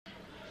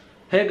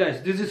Hey guys,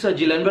 this is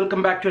Sajil and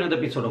welcome back to another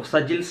episode of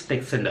Sajil's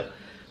Tech Center.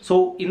 So,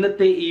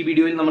 ഇന്നത്തെ ഈ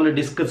വീഡിയോയിൽ നമ്മൾ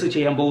discuss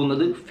ചെയ്യാൻ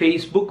പോകുന്നത്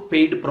ഫേസ്ബുക്ക്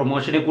പെയ്ഡ്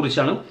പ്രൊമോഷനെ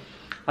കുറിച്ചാണ്.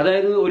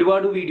 അതായത്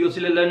ഒരുപാട്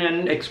വീഡിയോസിലെല്ലാം ഞാൻ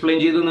എക്സ്പ്ലെയിൻ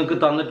ചെയ്ത് നിങ്ങൾക്ക്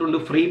തന്നിട്ടുണ്ട്.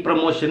 ഫ്രീ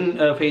പ്രൊമോഷൻ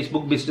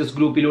ഫേസ്ബുക്ക് ബിസിനസ്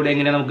ഗ്രൂപ്പിലൂടെ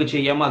എങ്ങനെ നമുക്ക്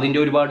ചെയ്യാം,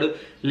 അതിൻ്റെ ഒരുപാട്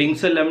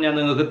ലിങ്ക്സ് എല്ലാം ഞാൻ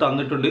നിങ്ങൾക്ക്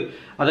തന്നിട്ടുണ്ട്.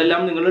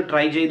 അതെല്ലാം നിങ്ങൾ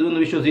ട്രൈ ചെയ്തു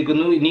എന്ന്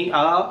വിശ്വസിക്കുന്നു. ഇനി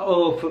ആ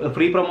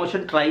ഫ്രീ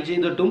പ്രൊമോഷൻ ട്രൈ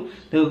ചെയ്തിട്ടും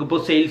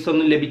നിങ്ങൾക്കിപ്പോൾ സെയിൽസ്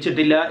ഒന്നും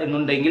ലഭിച്ചിട്ടില്ല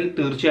എന്നുണ്ടെങ്കിൽ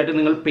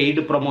തീർച്ചയായിട്ടും നിങ്ങൾ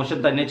പെയ്ഡ് പ്രൊമോഷൻ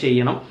തന്നെ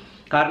ചെയ്യണം.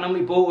 കാരണം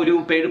ഇപ്പോൾ ഒരു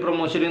പെയ്ഡ്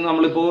പ്രൊമോഷനിൽ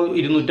നമ്മളിപ്പോൾ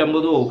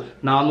 250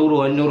 400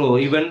 500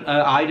 ഈവൻ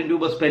 1000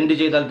 രൂപ സ്പെൻഡ്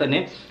ചെയ്താൽ തന്നെ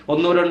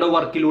ഒന്നോ രണ്ടോ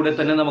വർക്കിലൂടെ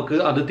തന്നെ നമുക്ക്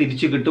അത്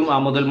തിരിച്ചു കിട്ടും. ആ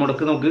മുതൽ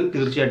മുടക്ക് നമുക്ക്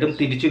തീർച്ചയായിട്ടും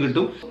തിരിച്ചു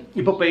കിട്ടും.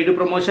 ഇപ്പോൾ പെയ്ഡ്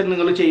പ്രൊമോഷൻ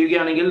നിങ്ങൾ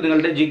ചെയ്യുകയാണെങ്കിൽ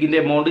നിങ്ങളുടെ ജിഗിൻ്റെ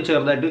എമൗണ്ട്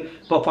ചെറുതായിട്ട്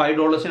ഇപ്പോൾ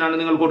 $5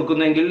 നിങ്ങൾ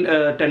കൊടുക്കുന്നതെങ്കിൽ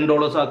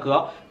 $10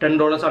 ആക്കുക,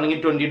 $10 ആണെങ്കിൽ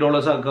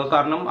 $20 ആക്കുക.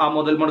 കാരണം ആ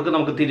മുതൽ മുടക്ക്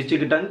നമുക്ക് തിരിച്ചു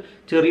കിട്ടാൻ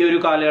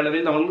ചെറിയൊരു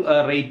കാലയളവിൽ നമ്മൾ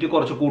റേറ്റ്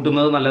കുറച്ച്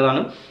കൂട്ടുന്നത്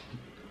നല്ലതാണ്.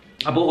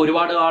 അപ്പോൾ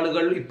ഒരുപാട്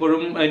ആളുകൾ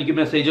ഇപ്പോഴും എനിക്ക്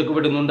മെസ്സേജ് ഒക്കെ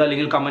വിടുന്നുണ്ട്,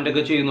 അല്ലെങ്കിൽ കമൻ്റ്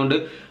ഒക്കെ ചെയ്യുന്നുണ്ട്.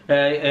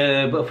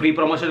 ഫ്രീ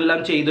പ്രൊമോഷൻ എല്ലാം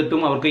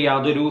ചെയ്തിട്ടും അവർക്ക്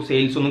യാതൊരു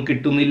സെയിൽസ് ഒന്നും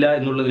കിട്ടുന്നില്ല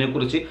എന്നുള്ളതിനെ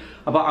കുറിച്ച്.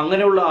 അപ്പോൾ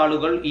അങ്ങനെയുള്ള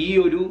ആളുകൾ ഈ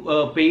ഒരു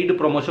പെയ്ഡ്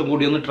പ്രൊമോഷൻ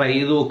കൂടി ഒന്ന് ട്രൈ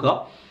ചെയ്ത് നോക്കുക.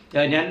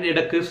 ഞാൻ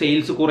ഇടയ്ക്ക്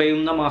സെയിൽസ്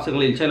കുറയുന്ന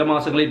മാസങ്ങളിൽ, ചില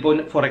മാസങ്ങളിൽ ഇപ്പോൾ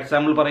ഫോർ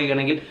എക്സാമ്പിൾ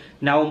പറയുകയാണെങ്കിൽ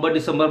നവംബർ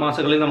ഡിസംബർ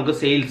മാസങ്ങളിൽ നമുക്ക്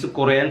സെയിൽസ്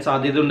കുറയാൻ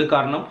സാധ്യതയുണ്ട്.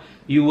 കാരണം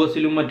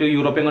US-ലും മറ്റു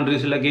യൂറോപ്യൻ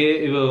കൺട്രീസിലൊക്കെ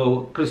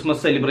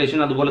ക്രിസ്മസ് സെലിബ്രേഷൻ,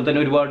 അതുപോലെ തന്നെ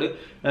ഒരുപാട്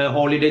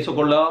ഹോളിഡേയ്സ്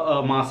ഒക്കെ ഉള്ള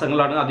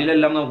മാസങ്ങളാണ്.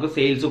 അതിലെല്ലാം നമുക്ക്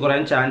സെയിൽസ്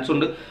കുറയാൻ ചാൻസ്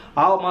ഉണ്ട്.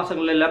 ആ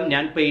മാസങ്ങളിലെല്ലാം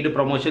ഞാൻ പെയ്ഡ്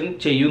പ്രൊമോഷൻ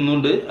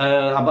ചെയ്യുന്നുണ്ട്.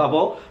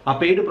 അപ്പോൾ ആ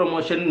പെയ്ഡ്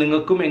പ്രൊമോഷൻ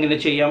നിങ്ങൾക്കും എങ്ങനെ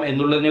ചെയ്യാം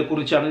എന്നുള്ളതിനെ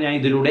കുറിച്ചാണ് ഞാൻ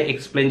ഇതിലൂടെ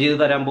എക്സ്പ്ലെയിൻ ചെയ്ത്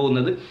തരാൻ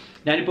പോകുന്നത്.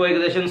 ഞാനിപ്പോൾ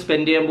ഏകദേശം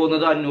സ്പെൻഡ് ചെയ്യാൻ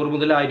പോകുന്നത് 500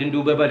 മുതൽ 1000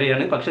 രൂപ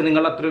വരെയാണ്. പക്ഷെ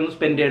നിങ്ങൾ അത്രയൊന്നും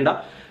സ്പെൻഡ് ചെയ്യേണ്ട.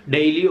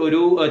 ഡെയിലി ഒരു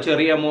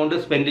ചെറിയ എമൗണ്ട്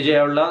സ്പെൻഡ്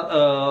ചെയ്യാനുള്ള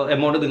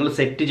എമൗണ്ട് നിങ്ങൾ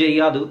സെറ്റ്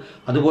ചെയ്യുക.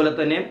 അതുപോലെ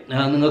തന്നെ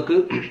നിങ്ങൾക്ക്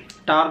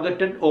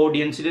ടാർഗറ്റഡ്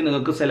ഓഡിയൻസിന്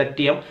നിങ്ങൾക്ക് സെലക്ട്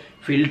ചെയ്യാം,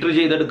 ഫിൽട്ടർ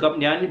ചെയ്തെടുക്കാം.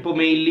 ഞാൻ ഇപ്പോൾ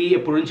മെയിൻലി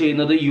എപ്പോഴും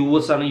ചെയ്യുന്നത്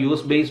US ആണ്.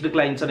 US ബേസ്ഡ്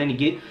ക്ലയൻസ് ആണ്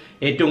എനിക്ക്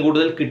ഏറ്റവും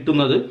കൂടുതൽ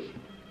കിട്ടുന്നത്.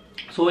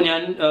 സോ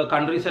ഞാൻ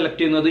കൺട്രി സെലക്ട്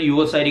ചെയ്യുന്നത്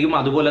US ആയിരിക്കും.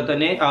 അതുപോലെ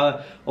തന്നെ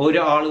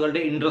ഓരോ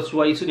ആളുകളുടെ ഇൻട്രസ്റ്റ്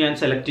വൈസ് ഞാൻ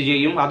സെലക്ട്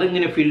ചെയ്യും.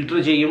 അതെങ്ങനെ ഫിൽട്ടർ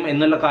ചെയ്യും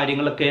എന്നുള്ള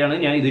കാര്യങ്ങളൊക്കെയാണ്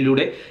ഞാൻ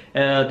ഇതിലൂടെ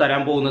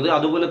തരാൻ പോകുന്നത്.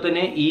 അതുപോലെ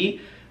തന്നെ ഈ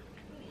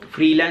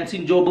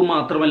ഫ്രീലാൻസിങ് ജോബ്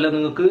മാത്രമല്ല,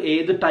 നിങ്ങൾക്ക്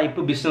ഏത്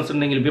ടൈപ്പ് ബിസിനസ്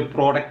ഉണ്ടെങ്കിലും, ഇപ്പോൾ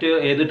പ്രോഡക്റ്റ്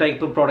ഏത്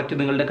ടൈപ്പ് പ്രോഡക്റ്റ്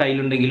നിങ്ങളുടെ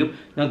കയ്യിലുണ്ടെങ്കിലും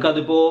നിങ്ങൾക്ക്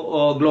അതിപ്പോൾ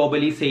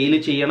ഗ്ലോബലി സെയിൽ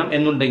ചെയ്യണം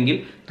എന്നുണ്ടെങ്കിൽ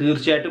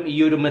തീർച്ചയായിട്ടും ഈ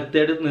ഒരു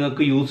മെത്തേഡ്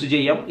നിങ്ങൾക്ക് യൂസ്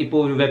ചെയ്യാം. ഇപ്പോൾ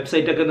ഒരു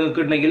വെബ്സൈറ്റ് ഒക്കെ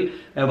നിങ്ങൾക്ക് ഉണ്ടെങ്കിൽ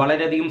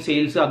വളരെയധികം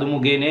സെയിൽസ് അത്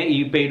മുഖേന ഈ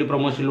പെയ്ഡ്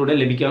പ്രൊമോഷനിലൂടെ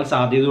ലഭിക്കാൻ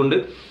സാധ്യതയുണ്ട്.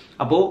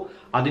 അപ്പോൾ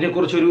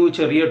അതിനെക്കുറിച്ചൊരു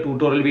ചെറിയ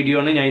ട്യൂട്ടോറിയൽ വീഡിയോ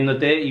ആണ് ഞാൻ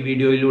ഇന്നത്തെ ഈ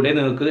വീഡിയോയിലൂടെ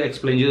നിങ്ങൾക്ക്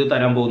എക്സ്പ്ലെയിൻ ചെയ്ത്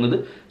തരാൻ പോകുന്നത്.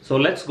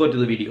 So let's go to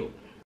the video.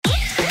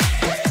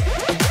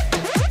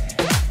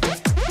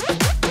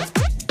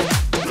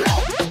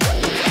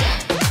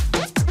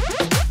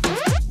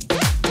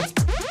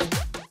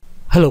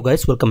 Hello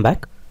guys, welcome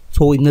back.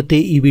 So ഇന്നത്തെ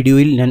ഈ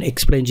വീഡിയോയിൽ ഞാൻ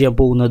എക്സ്പ്ലെയിൻ ചെയ്യാൻ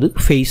പോകുന്നത്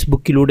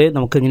ഫേസ്ബുക്കിലൂടെ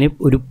നമുക്കെങ്ങനെ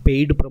ഒരു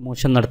പെയ്ഡ്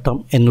പ്രൊമോഷൻ നടത്താം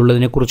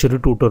എന്നുള്ളതിനെക്കുറിച്ചൊരു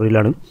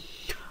ട്യൂട്ടോറിയലാണ്.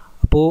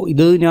 അപ്പോൾ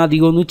ഇത് ഞാൻ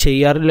അധികമൊന്നും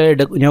ചെയ്യാറില്ല.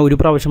 ഞാൻ ഒരു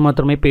പ്രാവശ്യം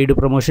മാത്രമേ പെയ്ഡ്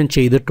പ്രൊമോഷൻ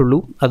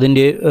ചെയ്തിട്ടുള്ളൂ.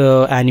 അതിൻ്റെ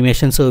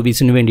ആനിമേഷൻ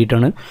സർവീസിന്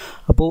വേണ്ടിയിട്ടാണ്.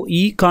 അപ്പോൾ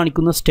ഈ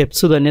കാണിക്കുന്ന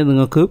സ്റ്റെപ്സ് തന്നെ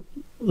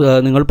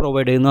നിങ്ങൾ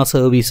പ്രൊവൈഡ് ചെയ്യുന്ന ആ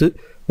സർവീസ്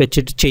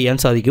വെച്ചിട്ട് ചെയ്യാൻ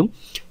സാധിക്കും.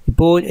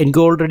 ഇപ്പോൾ എനിക്ക്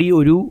ഓൾറെഡി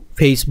ഒരു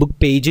ഫേസ്ബുക്ക്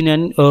പേജ് ഞാൻ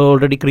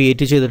ഓൾറെഡി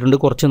ക്രിയേറ്റ് ചെയ്തിട്ടുണ്ട്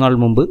കുറച്ച് നാൾ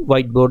മുമ്പ്,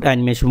 വൈറ്റ് ബോർഡ്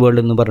ആനിമേഷൻ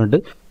വേൾഡ് എന്ന് പറഞ്ഞിട്ട്.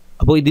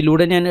 അപ്പോൾ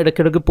ഇതിലൂടെ ഞാൻ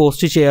ഇടയ്ക്കിടയ്ക്ക്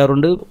പോസ്റ്റ്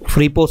ചെയ്യാറുണ്ട്.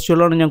 ഫ്രീ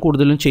പോസ്റ്റുകളാണ് ഞാൻ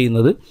കൂടുതലും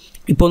ചെയ്യുന്നത്.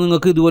 ഇപ്പോൾ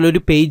നിങ്ങൾക്ക് ഇതുപോലെ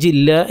ഒരു പേജ്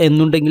ഇല്ല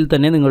എന്നുണ്ടെങ്കിൽ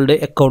തന്നെ നിങ്ങളുടെ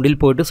അക്കൗണ്ടിൽ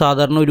പോയിട്ട്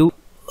സാധാരണ ഒരു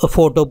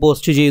ഫോട്ടോ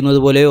പോസ്റ്റ് ചെയ്യുന്നത്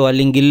പോലെയോ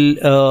അല്ലെങ്കിൽ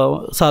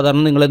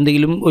സാധാരണ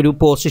നിങ്ങളെന്തെങ്കിലും ഒരു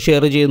പോസ്റ്റ്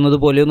ഷെയർ ചെയ്യുന്നത്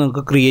പോലെയോ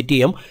നിങ്ങൾക്ക് ക്രിയേറ്റ്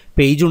ചെയ്യാം.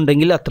 പേജ്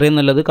ഉണ്ടെങ്കിൽ അത്രയും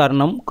നല്ലത്.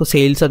 കാരണം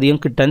സെയിൽസ് അധികം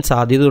കിട്ടാൻ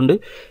സാധ്യതയുണ്ട്.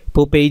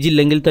 ഇപ്പോൾ പേജ്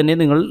ഇല്ലെങ്കിൽ തന്നെ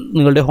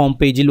നിങ്ങളുടെ ഹോം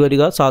പേജിൽ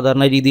വരിക,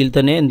 സാധാരണ രീതിയിൽ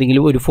തന്നെ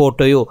എന്തെങ്കിലും ഒരു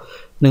ഫോട്ടോയോ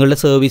നിങ്ങളുടെ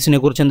സർവീസിനെ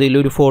കുറിച്ച്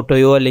എന്തെങ്കിലും ഒരു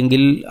ഫോട്ടോയോ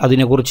അല്ലെങ്കിൽ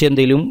അതിനെക്കുറിച്ച്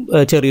എന്തെങ്കിലും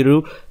ചെറിയൊരു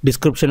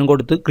ഡിസ്ക്രിപ്ഷനും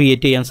കൊടുത്ത്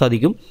ക്രിയേറ്റ് ചെയ്യാൻ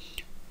സാധിക്കും.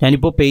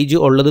 ഞാനിപ്പോൾ പേജ്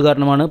ഉള്ളത്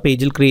കാരണമാണ്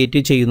പേജിൽ ക്രിയേറ്റ്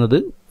ചെയ്യുന്നത്.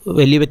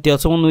 വലിയ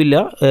വ്യത്യാസമൊന്നുമില്ല.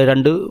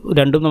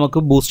 രണ്ടും നമുക്ക്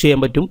ബൂസ്റ്റ് ചെയ്യാൻ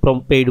പറ്റും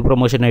പെയ്ഡ്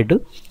പ്രൊമോഷനായിട്ട്.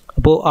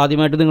 അപ്പോൾ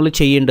ആദ്യമായിട്ട് നിങ്ങൾ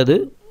ചെയ്യേണ്ടത്,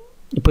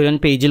 ഇപ്പോൾ ഞാൻ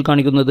പേജിൽ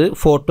കാണിക്കുന്നത്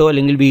ഫോട്ടോ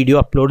അല്ലെങ്കിൽ വീഡിയോ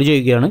അപ്ലോഡ്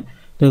ചെയ്യുകയാണ്.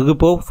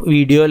 നിങ്ങൾക്കിപ്പോൾ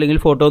വീഡിയോ അല്ലെങ്കിൽ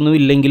ഫോട്ടോ ഒന്നും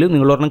ഇല്ലെങ്കിൽ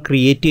നിങ്ങൾ ഒരെണ്ണം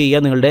ക്രിയേറ്റ്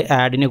ചെയ്യുക നിങ്ങളുടെ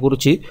ആഡിനെ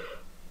കുറിച്ച്.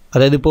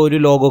 അതായത് ഇപ്പോൾ ഒരു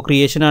ലോഗോ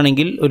ക്രിയേഷൻ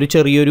ആണെങ്കിൽ ഒരു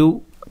ചെറിയൊരു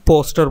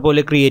പോസ്റ്റർ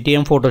പോലെ ക്രിയേറ്റ്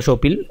ചെയ്യാം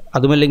ഫോട്ടോഷോപ്പിൽ.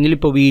 അതുമല്ലെങ്കിൽ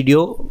ഇപ്പോൾ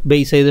വീഡിയോ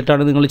ബേസ്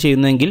ചെയ്തിട്ടാണ് നിങ്ങൾ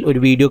ചെയ്യുന്നതെങ്കിൽ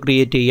ഒരു വീഡിയോ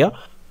ക്രിയേറ്റ്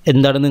ചെയ്യുക,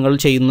 എന്താണ് നിങ്ങൾ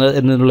ചെയ്യുന്നത്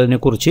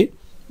എന്നുള്ളതിനെക്കുറിച്ച്.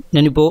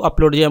 ഞാനിപ്പോൾ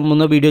അപ്ലോഡ് ചെയ്യാൻ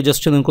പോകുന്ന വീഡിയോ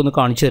ജസ്റ്റ് നിങ്ങൾക്കൊന്ന്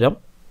കാണിച്ചു തരാം.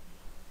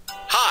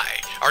 Hi,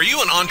 are you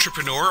an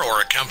entrepreneur or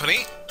a company?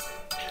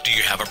 Do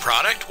you have a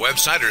product,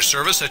 website or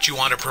service that you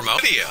want to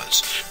promote? Videos.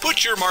 Put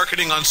your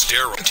marketing on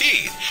steroids.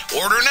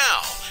 Order now,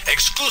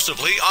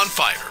 exclusively on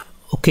Fiverr.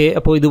 Okay,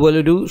 അപ്പോൾ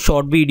ഇതുപോലൊരു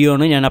short video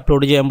ആണ് ഞാൻ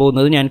upload ചെയ്യാൻ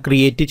പോകുന്നത്. ഞാൻ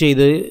create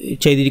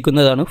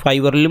ചെയ്തിരിക്കുന്നതാണ്.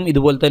 ഫൈവറിലും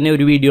ഇതുപോലെ തന്നെ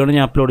ഒരു വീഡിയോ ആണ്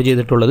ഞാൻ അപ്ലോഡ്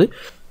ചെയ്തിട്ടുള്ളത്.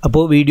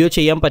 അപ്പോൾ വീഡിയോ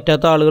ചെയ്യാൻ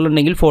പറ്റാത്ത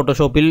ആളുകളുണ്ടെങ്കിൽ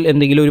ഫോട്ടോഷോപ്പിൽ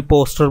എന്തെങ്കിലും ഒരു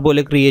പോസ്റ്റർ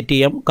പോലെ ക്രിയേറ്റ്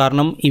ചെയ്യാം.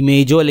 കാരണം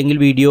ഇമേജോ അല്ലെങ്കിൽ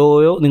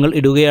വീഡിയോയോ നിങ്ങൾ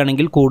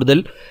ഇടുകയാണെങ്കിൽ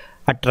കൂടുതൽ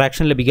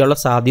അട്രാക്ഷൻ ലഭിക്കാനുള്ള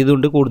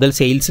സാധ്യതയുണ്ട്, കൂടുതൽ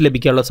സെയിൽസ്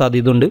ലഭിക്കാനുള്ള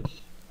സാധ്യതയുണ്ട്.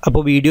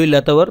 അപ്പോൾ വീഡിയോ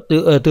ഇല്ലാത്തവർ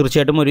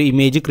തീർച്ചയായിട്ടും ഒരു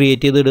ഇമേജ്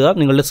ക്രിയേറ്റ് ചെയ്തിടുക.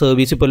 നിങ്ങളുടെ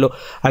സർവീസ് ഇപ്പോൾ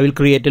I will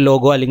create A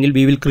logo അല്ലെങ്കിൽ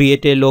we will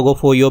create A logo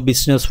for your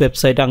business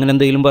website അങ്ങനെ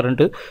എന്തെങ്കിലും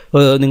പറഞ്ഞിട്ട്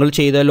നിങ്ങൾ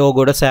ചെയ്ത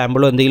ലോഗോയുടെ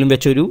സാമ്പിളോ എന്തെങ്കിലും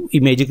വെച്ചൊരു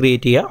ഇമേജ്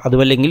ക്രിയേറ്റ് ചെയ്യുക.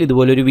 അതുമല്ലെങ്കിൽ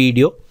ഇതുപോലൊരു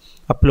വീഡിയോ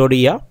അപ്ലോഡ്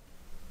ചെയ്യുക.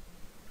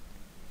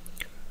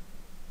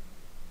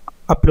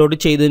 അപ്ലോഡ്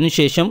ചെയ്തതിന്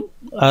ശേഷം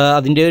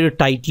അതിൻ്റെ ഒരു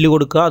ടൈറ്റിൽ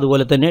കൊടുക്കുക,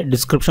 അതുപോലെ തന്നെ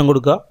ഡിസ്ക്രിപ്ഷൻ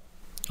കൊടുക്കുക.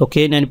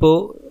 ഓക്കെ, ഞാനിപ്പോൾ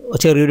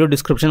ചെറിയൊരു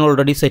ഡിസ്ക്രിപ്ഷൻ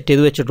ഓൾറെഡി സെറ്റ്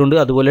ചെയ്ത് വെച്ചിട്ടുണ്ട്.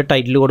 അതുപോലെ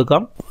ടൈറ്റിൽ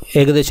കൊടുക്കാം.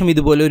 ഏകദേശം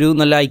ഇതുപോലെ ഒരു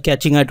നല്ല ഐ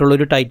ക്യാച്ചിങ്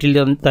ആയിട്ടുള്ളൊരു ടൈറ്റിൽ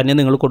തന്നെ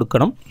നിങ്ങൾ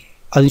കൊടുക്കണം.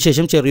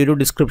 അതിനുശേഷം ചെറിയൊരു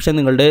ഡിസ്ക്രിപ്ഷൻ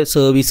നിങ്ങളുടെ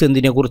സർവീസ്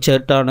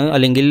എന്തിനെക്കുറിച്ചിട്ടാണ്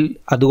അല്ലെങ്കിൽ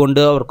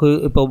അതുകൊണ്ട് അവർക്ക്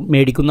ഇപ്പോൾ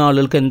മേടിക്കുന്ന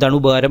ആളുകൾക്ക് എന്താണ്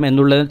ഉപകാരം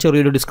എന്നുള്ള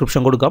ചെറിയൊരു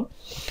ഡിസ്ക്രിപ്ഷൻ കൊടുക്കാം.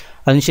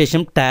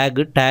 അതിനുശേഷം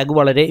ടാഗ്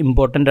വളരെ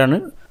ഇമ്പോർട്ടൻ്റ് ആണ്.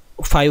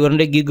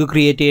 ഫൈവറിൻ്റെ ഗിഗ്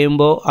ക്രിയേറ്റ്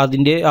ചെയ്യുമ്പോൾ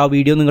അതിൻ്റെ ആ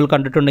വീഡിയോ നിങ്ങൾ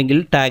കണ്ടിട്ടുണ്ടെങ്കിൽ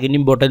ടാഗിൻ്റെ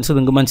ഇമ്പോർട്ടൻസ്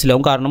നിങ്ങൾക്ക്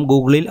മനസ്സിലാവും. കാരണം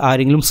ഗൂഗിളിൽ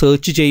ആരെങ്കിലും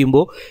സെർച്ച്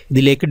ചെയ്യുമ്പോൾ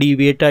ഇതിലേക്ക്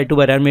ഡീവിയേറ്റ് ആയിട്ട്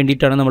വരാൻ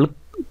വേണ്ടിയിട്ടാണ് നമ്മൾ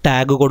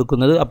ടാഗ്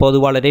കൊടുക്കുന്നത്. അപ്പോൾ അത്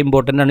വളരെ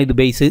ഇമ്പോർട്ടൻ്റ് ആണ്. ഇത്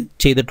ബേസ്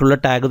ചെയ്തിട്ടുള്ള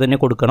ടാഗ് തന്നെ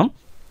കൊടുക്കണം.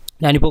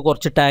 ഞാനിപ്പോൾ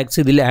കുറച്ച് ടാഗ്സ്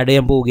ഇതിൽ ആഡ്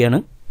ചെയ്യാൻ പോവുകയാണ്.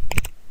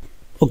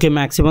 ഓക്കെ,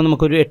 മാക്സിമം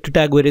നമുക്കൊരു 8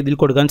 ടാഗ് വരെ ഇതിൽ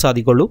കൊടുക്കാൻ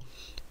സാധിക്കുള്ളൂ.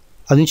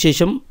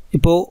 അതിനുശേഷം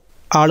ഇപ്പോൾ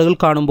ആളുകൾ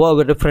കാണുമ്പോൾ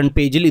അവരുടെ ഫ്രണ്ട്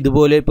പേജിൽ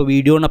ഇതുപോലെ ഇപ്പോൾ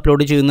വീഡിയോ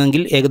അപ്ലോഡ്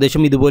ചെയ്യുന്നെങ്കിൽ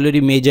ഏകദേശം ഇതുപോലൊരു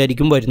ഇമേജ്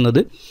ആയിരിക്കും വരുന്നത്.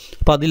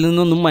 അപ്പോൾ അതിൽ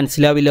നിന്നൊന്നും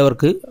മനസ്സിലാവില്ല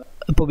അവർക്ക്.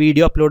 ഇപ്പോൾ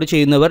വീഡിയോ അപ്ലോഡ്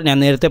ചെയ്യുന്നവർ ഞാൻ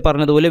നേരത്തെ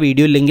പറഞ്ഞതുപോലെ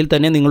വീഡിയോ ഇല്ലെങ്കിൽ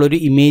തന്നെ നിങ്ങളൊരു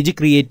ഇമേജ്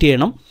ക്രിയേറ്റ്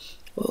ചെയ്യണം.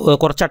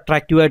 കുറച്ച്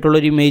അട്രാക്റ്റീവ്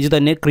ആയിട്ടുള്ളൊരു ഇമേജ്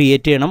തന്നെ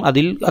ക്രിയേറ്റ് ചെയ്യണം.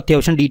 അതിൽ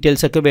അത്യാവശ്യം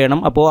ഡീറ്റെയിൽസ് ഒക്കെ വേണം.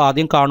 അപ്പോൾ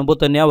ആദ്യം കാണുമ്പോൾ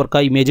തന്നെ അവർക്ക്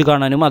ആ ഇമേജ്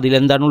കാണാനും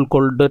അതിലെന്താണ്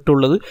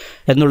ഉൾക്കൊണ്ടിട്ടുള്ളത്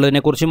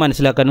എന്നുള്ളതിനെക്കുറിച്ച്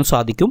മനസ്സിലാക്കാനും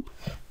സാധിക്കും.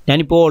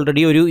 ഞാനിപ്പോൾ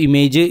ഓൾറെഡി ഒരു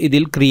ഇമേജ്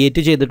ഇതിൽ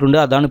ക്രിയേറ്റ് ചെയ്തിട്ടുണ്ട്.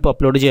 അതാണ് ഇപ്പോൾ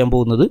അപ്ലോഡ് ചെയ്യാൻ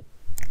പോകുന്നത്.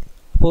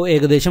 അപ്പോൾ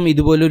ഏകദേശം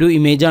ഇതുപോലൊരു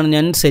ഇമേജാണ്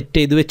ഞാൻ സെറ്റ്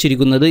ചെയ്ത്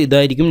വെച്ചിരിക്കുന്നത്.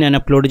 ഇതായിരിക്കും ഞാൻ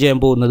അപ്ലോഡ് ചെയ്യാൻ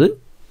പോകുന്നത്.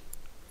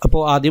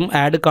 അപ്പോൾ ആദ്യം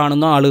ആഡ്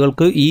കാണുന്ന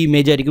ആളുകൾക്ക് ഈ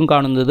ഇമേജ് ആയിരിക്കും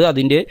കാണുന്നത്.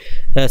 അതിൻ്റെ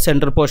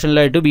സെൻറ്റർ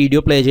പോർഷനിലായിട്ട് വീഡിയോ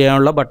പ്ലേ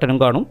ചെയ്യാനുള്ള ബട്ടണും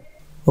കാണും.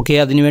 ഓക്കെ,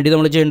 അതിനുവേണ്ടി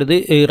നമ്മൾ ചെയ്യേണ്ടത്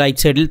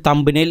റൈറ്റ് സൈഡിൽ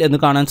തമ്പനെയിൽ എന്ന്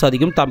കാണാൻ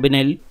സാധിക്കും.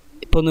 തമ്പനെയിൽ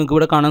ഇപ്പോൾ നിങ്ങൾക്ക്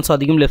ഇവിടെ കാണാൻ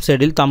സാധിക്കും. ലെഫ്റ്റ്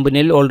സൈഡിൽ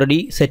തമ്പനെയിൽ ഓൾറെഡി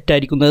സെറ്റ്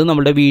ആയിരിക്കുന്നത്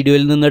നമ്മുടെ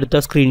വീഡിയോയിൽ നിന്നെടുത്ത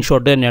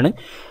സ്ക്രീൻഷോട്ട് തന്നെയാണ്.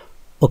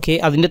 ഓക്കെ,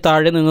 അതിൻ്റെ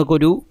താഴെ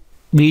നിങ്ങൾക്കൊരു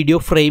വീഡിയോ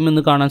ഫ്രെയിം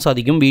എന്ന് കാണാൻ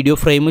സാധിക്കും. വീഡിയോ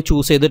ഫ്രെയിം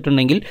ചൂസ്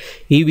ചെയ്തിട്ടുണ്ടെങ്കിൽ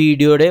ഈ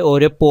വീഡിയോയുടെ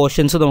ഓരോ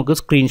പോർഷൻസ് നമുക്ക്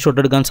സ്ക്രീൻഷോട്ട്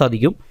എടുക്കാൻ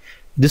സാധിക്കും.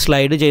 ഇത്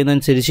സ്ലൈഡ്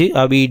ചെയ്യുന്നതനുസരിച്ച്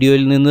ആ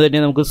വീഡിയോയിൽ നിന്ന് തന്നെ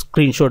നമുക്ക്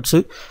സ്ക്രീൻഷോട്ട്സ്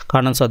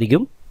കാണാൻ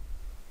സാധിക്കും.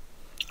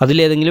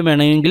 അതിലേതെങ്കിലും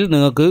വേണമെങ്കിൽ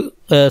നിങ്ങൾക്ക്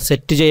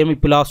സെറ്റ് ചെയ്യാം.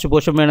 ഇപ്പോൾ ലാസ്റ്റ്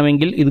പോർഷൻ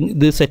വേണമെങ്കിൽ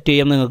ഇത് സെറ്റ്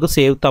ചെയ്യാം. നിങ്ങൾക്ക്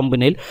സേവ്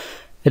തമ്പനെയിൽ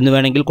എന്ന്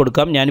വേണമെങ്കിൽ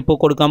കൊടുക്കാം. ഞാനിപ്പോൾ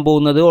കൊടുക്കാൻ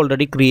പോകുന്നത്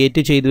ഓൾറെഡി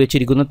ക്രിയേറ്റ് ചെയ്ത്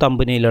വെച്ചിരിക്കുന്ന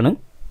തമ്പനെയിലാണ്.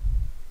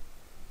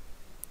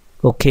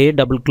 ഓക്കെ,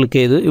 ഡബിൾ ക്ലിക്ക്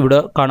ചെയ്ത്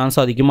ഇവിടെ കാണാൻ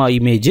സാധിക്കും ആ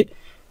ഇമേജ്.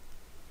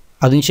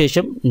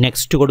 അതിനുശേഷം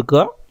നെക്സ്റ്റ് കൊടുക്കുക,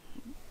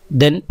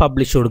 ദെൻ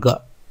പബ്ലിഷ് കൊടുക്കുക.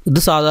 ഇത്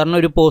സാധാരണ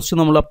ഒരു പോസ്റ്റ്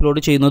നമ്മൾ അപ്ലോഡ്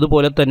ചെയ്യുന്നത്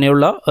പോലെ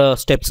തന്നെയുള്ള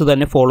സ്റ്റെപ്സ്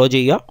തന്നെ ഫോളോ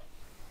ചെയ്യുക.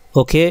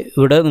 ഓക്കെ,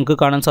 ഇവിടെ നിങ്ങൾക്ക്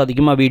കാണാൻ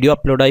സാധിക്കും ആ വീഡിയോ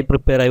അപ്ലോഡായി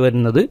പ്രിപ്പയർ ആയി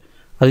വരുന്നത്.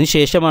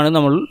 അതിനുശേഷമാണ്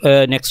നമ്മൾ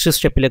നെക്സ്റ്റ്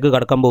സ്റ്റെപ്പിലേക്ക്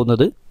കടക്കാൻ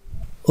പോകുന്നത്.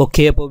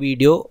 ഓക്കെ, അപ്പോൾ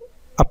വീഡിയോ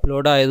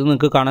അപ്ലോഡായത്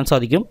നിങ്ങൾക്ക് കാണാൻ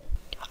സാധിക്കും.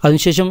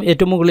 അതിനുശേഷം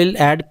ഏറ്റവും മുകളിൽ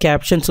ആഡ്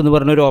ക്യാപ്ഷൻസ് എന്ന്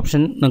പറഞ്ഞൊരു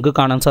ഓപ്ഷൻ നിങ്ങൾക്ക്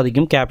കാണാൻ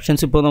സാധിക്കും.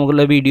 ക്യാപ്ഷൻസ് ഇപ്പോൾ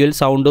നമുക്കുള്ള വീഡിയോയിൽ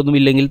സൗണ്ടൊന്നും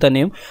ഇല്ലെങ്കിൽ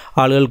തന്നെയും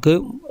ആളുകൾക്ക്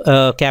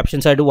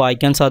ക്യാപ്ഷൻസ് ആയിട്ട്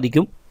വായിക്കാൻ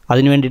സാധിക്കും.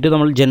 അതിന് വേണ്ടിയിട്ട്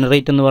നമ്മൾ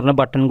ജനറേറ്റ് എന്ന് പറഞ്ഞ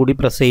ബട്ടൺ കൂടി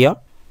പ്രസ് ചെയ്യുക.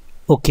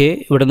 ഓക്കെ,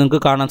 ഇവിടെ നിങ്ങൾക്ക്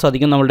കാണാൻ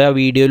സാധിക്കും നമ്മുടെ ആ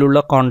വീഡിയോയിലുള്ള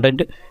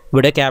കോണ്ടൻറ്റ്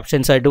ഇവിടെ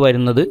ക്യാപ്ഷൻസ് ആയിട്ട്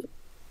വരുന്നത്.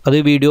 അത്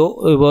വീഡിയോ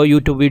ഇപ്പോൾ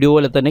യൂട്യൂബ് വീഡിയോ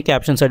പോലെ തന്നെ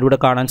ക്യാപ്ഷൻസ് ആയിട്ട് ഇവിടെ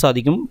കാണാൻ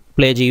സാധിക്കും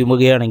പ്ലേ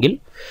ചെയ്യുകയാണെങ്കിൽ.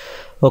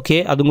 ഓക്കെ,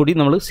 അതും കൂടി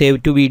നമ്മൾ സേവ്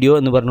ടു വീഡിയോ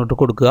എന്ന് പറഞ്ഞിട്ട്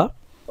കൊടുക്കുക.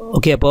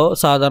 ഓക്കെ, അപ്പോൾ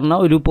സാധാരണ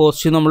ഒരു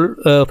പോസ്റ്റ് നമ്മൾ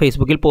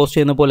ഫേസ്ബുക്കിൽ പോസ്റ്റ്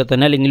ചെയ്യുന്ന പോലെ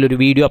തന്നെ അല്ലെങ്കിൽ ഒരു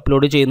വീഡിയോ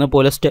അപ്ലോഡ് ചെയ്യുന്ന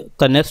പോലെ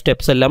തന്നെ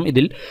സ്റ്റെപ്സ് എല്ലാം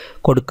ഇതിൽ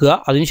കൊടുക്കുക.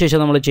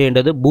 അതിനുശേഷം നമ്മൾ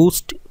ചെയ്യേണ്ടത്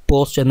ബൂസ്റ്റ്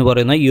പോസ്റ്റ് എന്ന്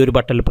പറയുന്ന ഈ ഒരു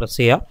ബട്ടണിൽ പ്രസ്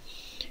ചെയ്യുക.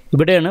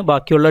 ഇവിടെയാണ്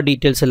ബാക്കിയുള്ള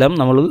ഡീറ്റെയിൽസ് എല്ലാം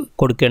നമ്മൾ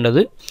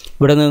കൊടുക്കേണ്ടത്.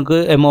 ഇവിടെ നിങ്ങൾക്ക്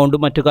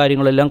എമൗണ്ടും മറ്റു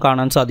കാര്യങ്ങളെല്ലാം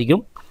കാണാൻ സാധിക്കും.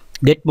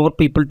 Get more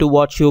people to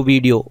watch your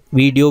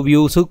video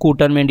views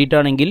കൂട്ടാൻ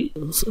വേണ്ടിയിട്ടാണെങ്കിൽ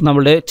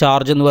നമ്മുടെ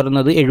ചാർജ് എന്ന്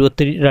പറയുന്നത്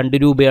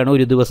 72 രൂപയാണ്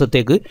ഒരു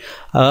ദിവസത്തേക്ക്.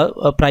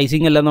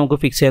 പ്രൈസിങ് എല്ലാം നമുക്ക്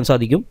ഫിക്സ് ചെയ്യാൻ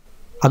സാധിക്കും.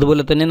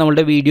 അതുപോലെ തന്നെ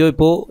നമ്മുടെ വീഡിയോ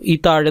ഇപ്പോൾ ഈ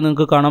താഴെ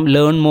നിങ്ങൾക്ക് കാണാം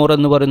ലേൺ മോർ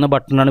എന്ന് പറയുന്ന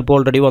ബട്ടണാണ് ഇപ്പോൾ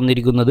ഓൾറെഡി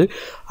വന്നിരിക്കുന്നത്.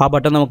 ആ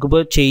ബട്ടൺ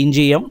നമുക്കിപ്പോൾ ചേഞ്ച്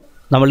ചെയ്യാം.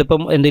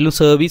 നമ്മളിപ്പം എന്തെങ്കിലും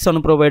സർവീസാണ്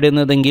പ്രൊവൈഡ്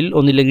ചെയ്യുന്നതെങ്കിൽ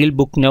ഒന്നില്ലെങ്കിൽ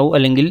ബുക്ക് നൗ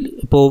അല്ലെങ്കിൽ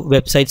ഇപ്പോൾ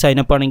വെബ്സൈറ്റ്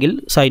സൈനപ്പ് ആണെങ്കിൽ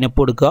സൈനപ്പ്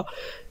കൊടുക്കുക.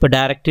 ഇപ്പോൾ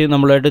ഡയറക്റ്റ്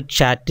നമ്മളായിട്ട്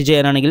ചാറ്റ്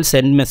ചെയ്യാനാണെങ്കിൽ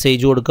സെൻഡ്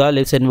മെസ്സേജ് കൊടുക്കുക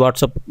അല്ലെങ്കിൽ സെൻഡ്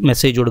വാട്സപ്പ്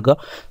മെസ്സേജ് കൊടുക്കുക.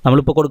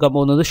 നമ്മളിപ്പോൾ കൊടുക്കാൻ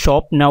പോകുന്നത്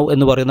ഷോപ്പ് നൗ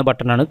എന്ന് പറയുന്ന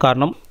ബട്ടണാണ്.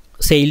 കാരണം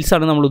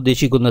സെയിൽസാണ് നമ്മൾ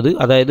ഉദ്ദേശിക്കുന്നത്.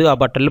 അതായത് ആ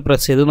ബട്ടണിൽ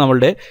പ്രസ് ചെയ്ത്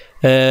നമ്മളുടെ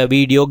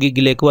വീഡിയോ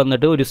ഗിഗിലേക്ക്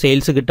വന്നിട്ട് ഒരു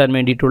സെയിൽസ് കിട്ടാൻ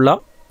വേണ്ടിയിട്ടുള്ള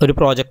ഒരു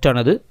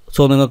പ്രോജക്റ്റാണിത്.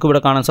 സോ നിങ്ങൾക്ക്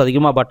ഇവിടെ കാണാൻ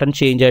സാധിക്കും ആ ബട്ടൺ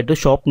ചേഞ്ച് ആയിട്ട്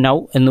ഷോപ്പ് നൗ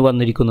എന്ന്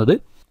വന്നിരിക്കുന്നത്.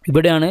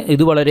 ഇവിടെയാണ്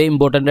ഇത് വളരെ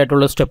ഇമ്പോർട്ടൻ്റ്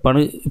ആയിട്ടുള്ള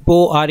സ്റ്റെപ്പാണ്. ഇപ്പോൾ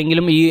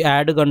ആരെങ്കിലും ഈ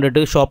ആഡ്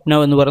കണ്ടിട്ട് ഷോപ്പ് നൗ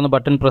എന്ന് പറയുന്ന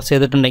ബട്ടൺ പ്രസ്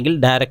ചെയ്തിട്ടുണ്ടെങ്കിൽ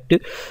ഡയറക്റ്റ്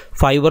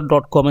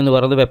fiverr.com എന്ന്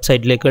പറയുന്ന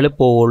വെബ്സൈറ്റിലേക്കുള്ള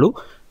പോവുള്ളൂ.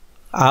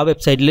 ആ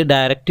വെബ്സൈറ്റിൽ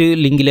ഡയറക്റ്റ്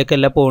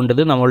ലിങ്കിലേക്കല്ല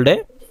പോകേണ്ടത്,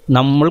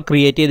 നമ്മൾ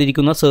ക്രിയേറ്റ്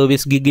ചെയ്തിരിക്കുന്ന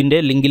സർവീസ് ഗിഗിൻ്റെ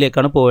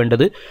ലിങ്കിലേക്കാണ്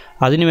പോകേണ്ടത്.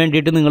 അതിന്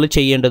വേണ്ടിയിട്ട് നിങ്ങൾ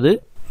ചെയ്യേണ്ടത്,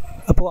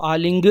 അപ്പോൾ ആ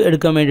ലിങ്ക്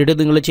എടുക്കാൻ വേണ്ടിയിട്ട്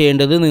നിങ്ങൾ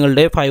ചെയ്യേണ്ടത്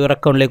നിങ്ങളുടെ ഫൈവർ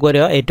അക്കൗണ്ടിലേക്ക്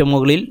വരിക. ഏറ്റവും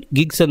മുകളിൽ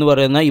ഗിഗ്സ് എന്ന്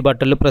പറയുന്ന ഈ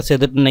ബട്ടണിൽ പ്രസ്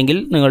ചെയ്തിട്ടുണ്ടെങ്കിൽ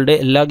നിങ്ങളുടെ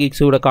എല്ലാ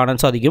ഗിഗ്സും ഇവിടെ കാണാൻ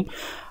സാധിക്കും.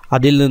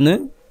 അതിൽ നിന്ന്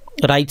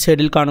റൈറ്റ്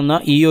സൈഡിൽ കാണുന്ന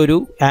ഈ ഒരു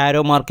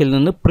ആരോ മാർക്കിൽ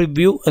നിന്ന്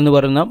പ്രിവ്യൂ എന്ന്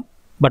പറയുന്ന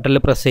ബട്ടണിൽ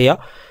പ്രസ്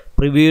ചെയ്യുക.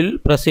 പ്രിവ്യൂവിൽ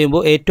പ്രസ്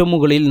ചെയ്യുമ്പോൾ ഏറ്റവും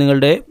മുകളിൽ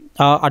നിങ്ങളുടെ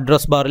ആ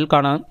അഡ്രസ് ബാറിൽ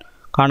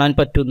കാണാൻ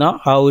പറ്റുന്ന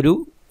ആ ഒരു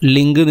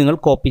ലിങ്ക് നിങ്ങൾ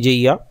കോപ്പി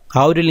ചെയ്യുക.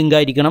 ആ ഒരു ലിങ്ക്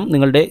ആയിരിക്കണം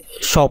നിങ്ങളുടെ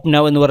ഷോപ്പ്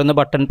നൗ എന്ന് പറയുന്ന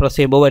ബട്ടൺ പ്രസ്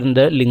ചെയ്യുമ്പോൾ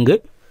വരുന്ന ലിങ്ക്.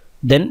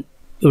 ദെൻ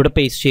ഇവിടെ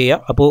പേസ്റ്റ്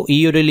ചെയ്യുക. അപ്പോൾ ഈ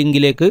ഒരു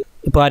ലിങ്കിലേക്ക്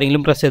ഇപ്പോൾ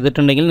ആരെങ്കിലും പ്രസ്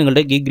ചെയ്തിട്ടുണ്ടെങ്കിൽ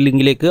നിങ്ങളുടെ ഗിഗ്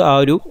ലിങ്കിലേക്ക് ആ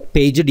ഒരു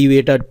പേജ്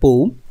ഡീവിയേറ്റ് ആയിട്ട്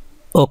പോകും.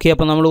 ഓക്കെ,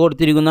 അപ്പോൾ നമ്മൾ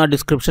കൊടുത്തിരിക്കുന്ന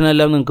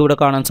ഡിസ്ക്രിപ്ഷനെല്ലാം നിങ്ങൾക്ക് ഇവിടെ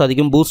കാണാൻ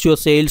സാധിക്കും. Boost your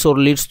sales or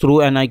Leeds through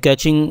an I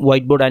catching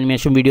white board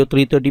animation video,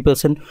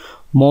 330%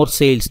 more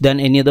sales than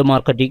any other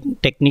marketing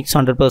techniques,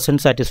 100%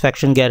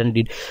 satisfaction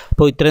guaranteed.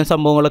 അപ്പോൾ ഇത്രയും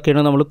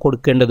സംഭവങ്ങളൊക്കെയാണ് നമ്മൾ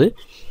കൊടുക്കേണ്ടത്.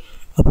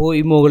 അപ്പോൾ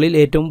ഈ മുകളിൽ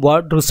ഏറ്റവും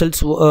what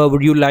results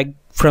would you like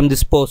from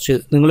this post.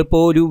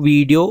 നിങ്ങളിപ്പോൾ ഒരു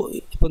വീഡിയോ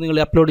ഇപ്പോൾ നിങ്ങൾ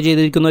അപ്ലോഡ്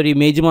ചെയ്തിരിക്കുന്ന ഒരു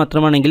ഇമേജ്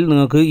മാത്രമാണെങ്കിൽ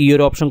നിങ്ങൾക്ക് ഈ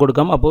ഒരു ഓപ്ഷൻ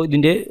കൊടുക്കാം. അപ്പോൾ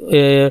ഇതിൻ്റെ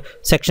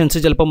സെക്ഷൻസ്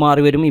ചിലപ്പോൾ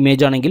മാറി വരും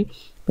ഇമേജ് ആണെങ്കിൽ.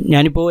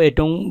 ഞാനിപ്പോൾ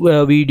ഏറ്റവും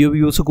വീഡിയോ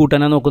വ്യൂസ്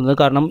കൂട്ടാനാണ് നോക്കുന്നത്,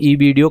 കാരണം ഈ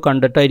വീഡിയോ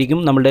കണ്ടിട്ടായിരിക്കും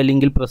നമ്മുടെ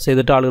ലിങ്കിൽ പ്രസ്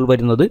ചെയ്തിട്ട് ആളുകൾ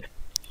വരുന്നത്.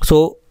 So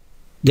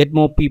get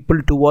more people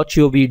to watch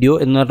your video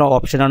എന്ന് പറഞ്ഞ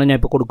ഓപ്ഷനാണ് ഞാൻ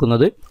ഇപ്പോൾ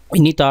കൊടുക്കുന്നത്.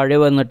 ഇനി താഴെ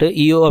വന്നിട്ട്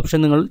ഈ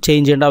ഓപ്ഷൻ നിങ്ങൾ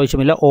ചേഞ്ച് ചെയ്യേണ്ട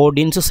ആവശ്യമില്ല.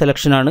 ഓഡിയൻസ്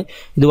സെലക്ഷനാണ്,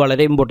 ഇത്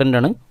വളരെ ഇമ്പോർട്ടൻ്റ്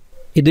ആണ്.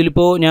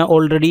 ഇതിലിപ്പോൾ ഞാൻ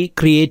ഓൾറെഡി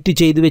ക്രിയേറ്റ്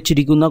ചെയ്ത്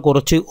വെച്ചിരിക്കുന്ന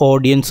കുറച്ച്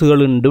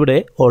ഓഡിയൻസുകളുണ്ട് ഇവിടെ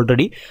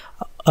ഓൾറെഡി.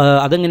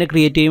 അതെങ്ങനെ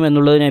ക്രിയേറ്റ് ചെയ്യും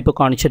എന്നുള്ളത് ഞാൻ ഇപ്പോൾ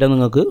കാണിച്ചു തരാം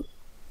നിങ്ങൾക്ക്.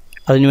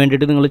 അതിന്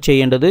വേണ്ടിയിട്ട് നിങ്ങൾ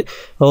ചെയ്യേണ്ടത്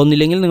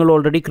ഒന്നില്ലെങ്കിൽ നിങ്ങൾ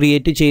ഓൾറെഡി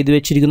ക്രിയേറ്റ് ചെയ്ത്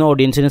വെച്ചിരിക്കുന്ന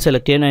ഓഡിയൻസിനെ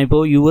സെലക്ട് ചെയ്യാൻ.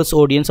 ഞാനിപ്പോൾ US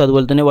ഓഡിയൻസ്,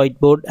 അതുപോലെ തന്നെ വൈറ്റ്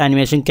ബോർഡ്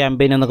ആനിമേഷൻ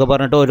ക്യാമ്പയിൻ എന്നൊക്കെ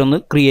പറഞ്ഞിട്ട് ഓരോന്ന്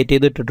ക്രിയേറ്റ്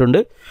ചെയ്തിട്ടിട്ടുണ്ട്.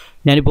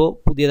 ഞാനിപ്പോൾ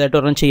പുതിയതായിട്ട്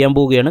ഒരെണ്ണം ചെയ്യാൻ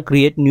പോവുകയാണ്.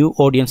 ക്രിയേറ്റ് ന്യൂ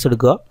ഓഡിയൻസ്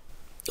എടുക്കുക.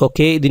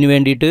 ഓക്കെ, ഇതിന്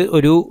വേണ്ടിയിട്ട്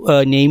ഒരു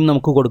നെയിം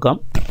നമുക്ക് കൊടുക്കാം.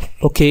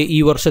 ഓക്കെ,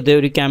 ഈ വർഷത്തെ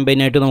ഒരു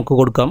ക്യാമ്പയിനായിട്ട് നമുക്ക്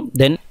കൊടുക്കാം.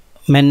 ദെൻ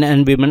മെൻ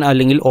ആൻഡ് വിമൻ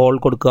അല്ലെങ്കിൽ ഓൾ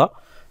കൊടുക്കുക.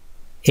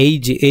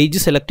 ഏജ്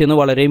സെലക്ട് ചെയ്യുന്നത്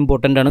വളരെ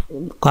ഇമ്പോർട്ടൻ്റ് ആണ്,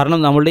 കാരണം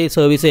നമ്മളുടെ ഈ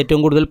സർവീസ്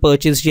ഏറ്റവും കൂടുതൽ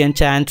പർച്ചേസ് ചെയ്യാൻ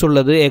ചാൻസ്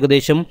ഉള്ളത്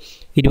ഏകദേശം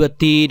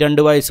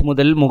 22 വയസ്സ്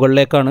മുതൽ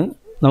മുകളിലേക്കാണ്.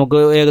 നമുക്ക്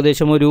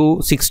ഏകദേശം ഒരു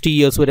 60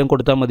 ഇയേഴ്സ് വരെ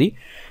കൊടുത്താൽ മതി.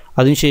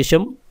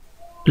 അതിനുശേഷം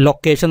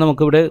ലൊക്കേഷൻ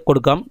നമുക്കിവിടെ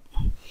കൊടുക്കാം.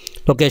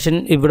 ലൊക്കേഷൻ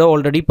ഇവിടെ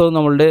ഓൾറെഡി ഇപ്പോൾ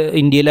നമ്മളുടെ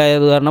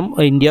ഇന്ത്യയിലായത് കാരണം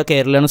ഇന്ത്യ,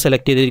 കേരളമാണ്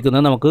സെലക്ട്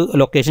ചെയ്തിരിക്കുന്നത്. നമുക്ക്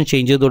ലൊക്കേഷൻ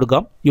ചേഞ്ച് ചെയ്ത്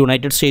കൊടുക്കാം.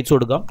 യുണൈറ്റഡ് സ്റ്റേറ്റ്സ്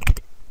കൊടുക്കാം.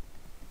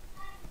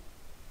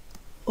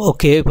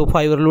 ഓക്കെ, ഇപ്പോൾ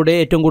ഫൈവറിലൂടെ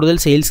ഏറ്റവും കൂടുതൽ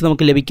സെയിൽസ്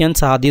നമുക്ക് ലഭിക്കാൻ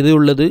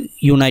സാധ്യതയുള്ളത്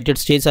യുണൈറ്റഡ്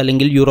സ്റ്റേറ്റ്സ്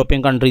അല്ലെങ്കിൽ യൂറോപ്യൻ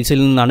കൺട്രീസിൽ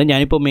നിന്നാണ്.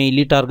 ഞാനിപ്പോൾ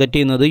മെയിൻലി ടാർഗറ്റ്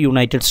ചെയ്യുന്നത്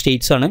യുണൈറ്റഡ്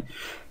സ്റ്റേറ്റ്സ് ആണ്.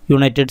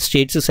 യുണൈറ്റഡ്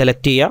സ്റ്റേറ്റ്സ്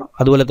സെലക്ട് ചെയ്യുക.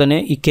 അതുപോലെ തന്നെ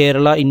ഈ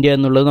കേരള, ഇന്ത്യ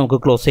എന്നുള്ളത് നമുക്ക്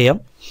ക്ലോസ് ചെയ്യാം.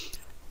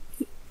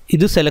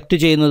 ഇത് സെലക്ട്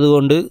ചെയ്യുന്നത്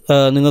കൊണ്ട്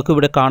നിങ്ങൾക്ക്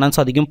ഇവിടെ കാണാൻ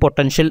സാധിക്കും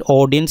പൊട്ടൻഷ്യൽ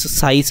ഓഡിയൻസ്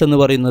സൈസ് എന്ന്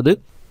പറയുന്നത്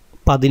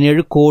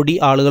 17 കോടി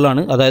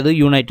ആളുകളാണ്. അതായത്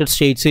യുണൈറ്റഡ്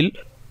സ്റ്റേറ്റ്സിൽ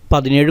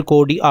 17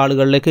 കോടി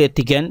ആളുകളിലേക്ക്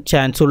എത്തിക്കാൻ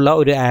ചാൻസ് ഉള്ള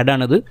ഒരു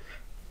ആഡാണിത്.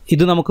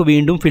 ഇത് നമുക്ക്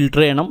വീണ്ടും ഫിൽട്ടർ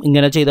ചെയ്യണം.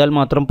 ഇങ്ങനെ ചെയ്താൽ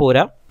മാത്രം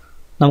പോരാ.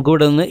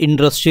 നമുക്കിവിടെ നിന്ന്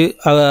ഇൻട്രസ്റ്റ്,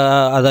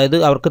 അതായത്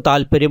അവർക്ക്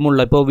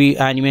താല്പര്യമുള്ള, ഇപ്പോൾ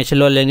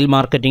ആനിമേഷനിലോ അല്ലെങ്കിൽ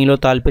മാർക്കറ്റിങ്ങിലോ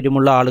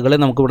താല്പര്യമുള്ള ആളുകളെ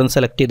നമുക്ക് ഇവിടെ നിന്ന്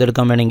സെലക്ട്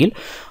ചെയ്തെടുക്കാൻ വേണമെങ്കിൽ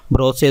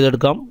ബ്രൗസ്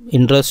ചെയ്തെടുക്കാം.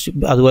 ഇൻട്രസ്റ്റ്,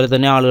 അതുപോലെ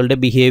തന്നെ ആളുകളുടെ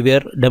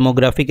ബിഹേവിയർ,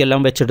 ഡെമോഗ്രാഫിക്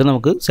എല്ലാം വെച്ചിട്ട്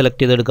നമുക്ക്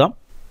സെലക്ട് ചെയ്തെടുക്കാം.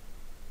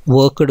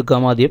 വർക്ക്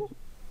എടുക്കാം ആദ്യം.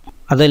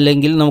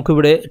 അതല്ലെങ്കിൽ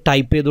നമുക്കിവിടെ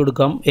ടൈപ്പ് ചെയ്ത്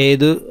കൊടുക്കാം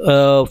ഏത്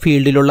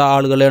ഫീൽഡിലുള്ള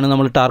ആളുകളെയാണ്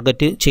നമ്മൾ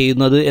ടാർഗറ്റ്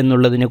ചെയ്യുന്നത്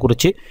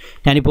എന്നുള്ളതിനെക്കുറിച്ച്.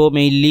 ഞാനിപ്പോൾ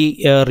മെയിൻലി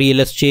റിയൽ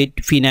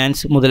എസ്റ്റേറ്റ്,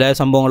 ഫിനാൻസ് മുതലായ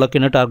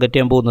സംഭവങ്ങളൊക്കെയാണ് ടാർഗറ്റ്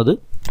ചെയ്യാൻ പോകുന്നത്.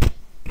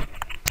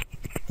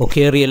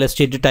 ഓക്കെ, റിയൽ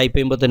എസ്റ്റേറ്റ് ടൈപ്പ്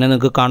ചെയ്യുമ്പോൾ തന്നെ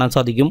നിങ്ങൾക്ക് കാണാൻ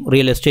സാധിക്കും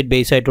റിയൽ എസ്റ്റേറ്റ്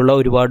ബേസ് ആയിട്ടുള്ള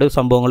ഒരുപാട്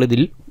സംഭവങ്ങൾ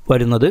ഇതിൽ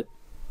വരുന്നത്.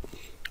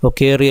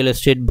 ഓക്കെ, റിയൽ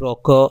എസ്റ്റേറ്റ്,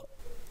 ബ്രോക്കർ,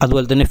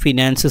 അതുപോലെ തന്നെ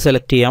ഫിനാൻസ്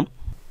സെലക്ട് ചെയ്യാം.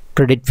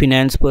 ക്രെഡിറ്റ്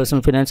ഫിനാൻസ്,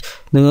 പേഴ്സണൽ ഫിനാൻസ്,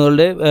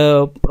 നിങ്ങളുടെ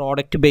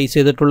പ്രോഡക്റ്റ് ബേസ്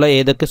ചെയ്തിട്ടുള്ള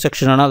ഏതൊക്കെ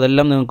സെക്ഷനാണ്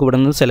അതെല്ലാം നിങ്ങൾക്ക് ഇവിടെ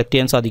നിന്ന് സെലക്ട്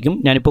ചെയ്യാൻ സാധിക്കും.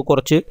 ഞാനിപ്പോൾ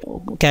കുറച്ച്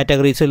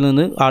കാറ്റഗറീസിൽ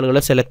നിന്ന്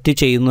ആളുകളെ സെലക്ട്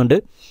ചെയ്യുന്നുണ്ട്.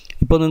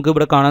 ഇപ്പോൾ നിങ്ങൾക്ക്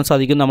ഇവിടെ കാണാൻ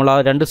സാധിക്കും നമ്മൾ ആ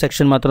 2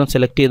 സെക്ഷൻ മാത്രം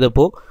സെലക്ട്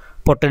ചെയ്തപ്പോൾ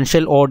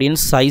പൊട്ടൻഷ്യൽ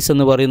ഓഡിയൻസ് സൈസ്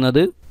എന്ന്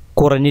പറയുന്നത്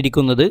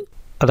കുറഞ്ഞിരിക്കുന്നത്,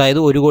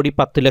 അതായത്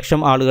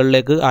 1,10,00,000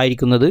 ആളുകളിലേക്ക്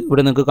ആയിരിക്കുന്നത്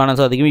ഇവിടെ നിങ്ങൾക്ക് കാണാൻ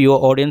സാധിക്കും. Your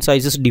audience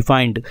size is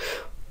defined,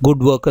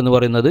 good work എന്ന്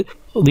പറയുന്നത്.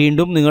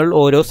 വീണ്ടും നിങ്ങൾ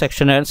ഓരോ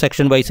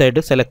സെക്ഷൻ വൈസ്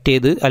ആയിട്ട് സെലക്ട്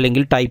ചെയ്ത്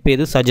അല്ലെങ്കിൽ ടൈപ്പ്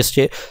ചെയ്ത്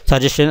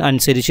സജഷൻ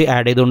അനുസരിച്ച്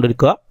ആഡ്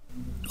ചെയ്തുകൊണ്ടിരിക്കുക.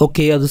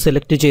 ഓക്കെ, അത്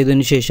സെലക്ട്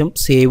ചെയ്തതിന് ശേഷം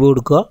സേവ്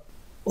കൊടുക്കുക.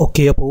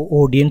 ഓക്കെ, അപ്പോൾ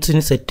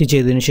ഓഡിയൻസിന് സെറ്റ്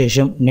ചെയ്തതിന്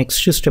ശേഷം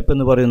നെക്സ്റ്റ് സ്റ്റെപ്പ്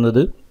എന്ന്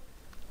പറയുന്നത്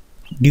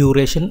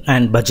ഡ്യൂറേഷൻ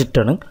ആൻഡ്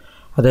ബജറ്റാണ്.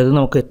 അതായത്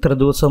നമുക്ക് എത്ര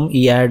ദിവസം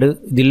ഈ ആഡ്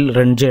ഇതിൽ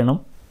റൺ ചെയ്യണം,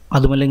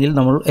 അതുമല്ലെങ്കിൽ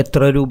നമ്മൾ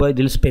എത്ര രൂപ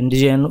ഇതിൽ സ്പെൻഡ്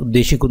ചെയ്യാൻ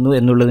ഉദ്ദേശിക്കുന്നു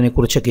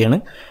എന്നുള്ളതിനെക്കുറിച്ചൊക്കെയാണ്.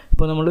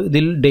 ഇപ്പോൾ നമ്മൾ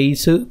ഇതിൽ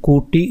ഡേയ്സ്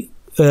കൂട്ടി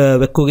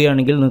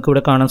വെക്കുകയാണെങ്കിൽ നിങ്ങൾക്ക്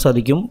ഇവിടെ കാണാൻ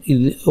സാധിക്കും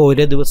ഇത്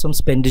ഓരോ ദിവസം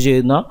സ്പെൻഡ്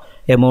ചെയ്യുന്ന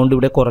എമൗണ്ട്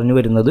ഇവിടെ കുറഞ്ഞു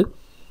വരുന്നത്.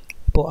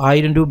 ഇപ്പോൾ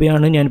 1000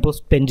 രൂപയാണ് ഞാനിപ്പോൾ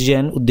സ്പെൻഡ്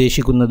ചെയ്യാൻ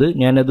ഉദ്ദേശിക്കുന്നത്.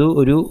 ഞാനത്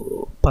ഒരു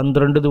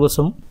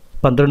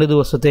 12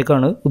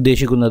 ദിവസത്തേക്കാണ്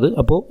ഉദ്ദേശിക്കുന്നത്.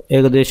 അപ്പോൾ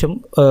ഏകദേശം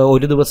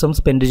ഒരു ദിവസം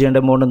സ്പെൻഡ്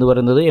ചെയ്യേണ്ട എമൗണ്ട് എന്ന്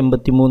പറയുന്നത്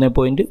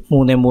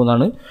 83.33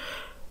 ആണ്.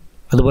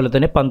 അതുപോലെ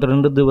തന്നെ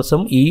 12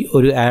 ദിവസം ഈ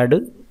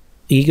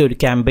ഒരു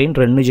ക്യാമ്പയിൻ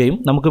റണ്ണ് ചെയ്യും.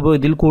 നമുക്കിപ്പോൾ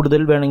ഇതിൽ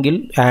കൂടുതൽ വേണമെങ്കിൽ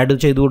ആഡ്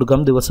ചെയ്ത്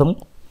കൊടുക്കാം ദിവസം.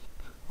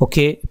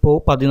 ഓക്കെ, ഇപ്പോൾ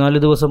 14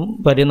 ദിവസം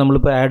വരെ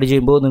നമ്മളിപ്പോൾ ആഡ്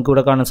ചെയ്യുമ്പോൾ നിങ്ങൾക്ക്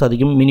ഇവിടെ കാണാൻ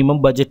സാധിക്കും മിനിമം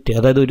ബജറ്റ്,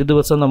 അതായത് ഒരു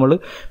ദിവസം നമ്മൾ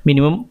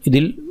മിനിമം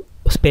ഇതിൽ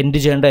സ്പെൻഡ്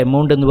ചെയ്യേണ്ട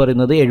എമൗണ്ട് എന്ന്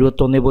പറയുന്നത്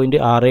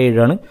 71.67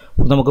 ആണ്.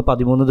 നമുക്ക്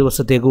 13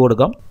 ദിവസത്തേക്ക്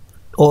കൊടുക്കാം.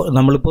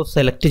 നമ്മളിപ്പോൾ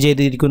സെലക്ട്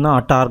ചെയ്തിരിക്കുന്ന ആ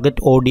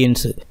ടാർഗറ്റ്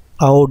ഓഡിയൻസ്,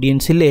 ആ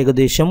ഓഡിയൻസിൽ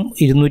ഏകദേശം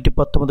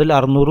 210 മുതൽ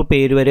 600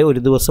 പേര് വരെ ഒരു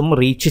ദിവസം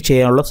റീച്ച്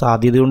ചെയ്യാനുള്ള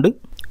സാധ്യതയുണ്ട്.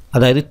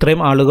 അതായത്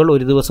ഇത്രയും ആളുകൾ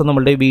ഒരു ദിവസം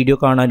നമ്മളുടെ വീഡിയോ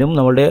കാണാനും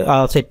നമ്മളുടെ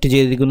ആ സെറ്റ്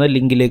ചെയ്തിരിക്കുന്ന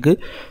ലിങ്കിലേക്ക്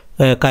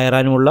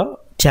കയറാനുമുള്ള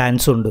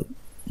ചാൻസ് ഉണ്ട്.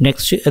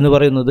 നെക്സ്റ്റ് എന്ന്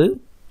പറയുന്നത്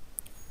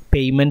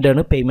പേയ്മെൻ്റ്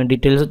ആണ്, പേയ്മെൻറ്റ്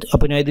ഡീറ്റെയിൽസ്.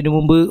 അപ്പോൾ ഞാൻ ഇതിനു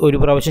മുമ്പ് ഒരു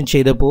പ്രാവശ്യം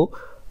ചെയ്തപ്പോൾ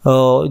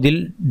ഇതിൽ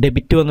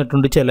ഡെബിറ്റ്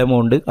വന്നിട്ടുണ്ട് ചില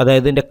എമൗണ്ട്,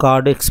 അതായത് എൻ്റെ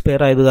കാർഡ്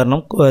എക്സ്പയർ ആയത്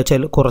കാരണം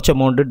കുറച്ച്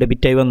എമൗണ്ട്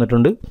ഡെബിറ്റായി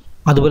വന്നിട്ടുണ്ട്.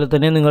 അതുപോലെ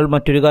തന്നെ നിങ്ങൾ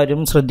മറ്റൊരു കാര്യം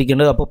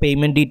ശ്രദ്ധിക്കേണ്ടത്, അപ്പോൾ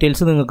പേയ്മെൻറ്റ്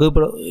ഡീറ്റെയിൽസ് നിങ്ങൾക്ക്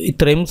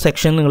ഇത്രയും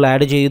സെക്ഷൻ നിങ്ങൾ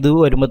ആഡ് ചെയ്ത്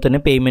വരുമ്പോൾ തന്നെ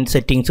പേയ്മെൻറ്റ്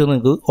സെറ്റിങ്സ്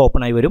നിങ്ങൾക്ക്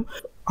ഓപ്പൺ ആയി വരും.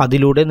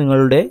 അതിലൂടെ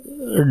നിങ്ങളുടെ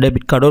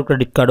ഡെബിറ്റ് കാർഡോ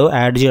ക്രെഡിറ്റ് കാർഡോ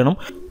ആഡ് ചെയ്യണം.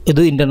 ഇത്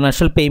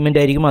ഇൻ്റർനാഷണൽ പേയ്മെൻ്റ്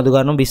ആയിരിക്കും, അത്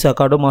കാരണം വിസ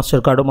കാർഡോ മാസ്റ്റർ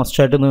കാർഡോ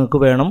മസ്റ്റായിട്ട് നിങ്ങൾക്ക്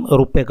വേണം.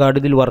 റുപ്പേ കാർഡ്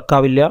ഇതിൽ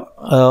വർക്കാവില്ല.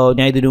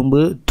 ഞാൻ ഇതിനു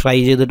മുമ്പ് ട്രൈ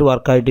ചെയ്തിട്ട്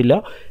വർക്കായിട്ടില്ല.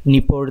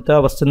 ഇനിയിപ്പോഴത്തെ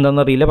അവസ്ഥ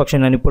എന്താണെന്ന് അറിയില്ല, പക്ഷേ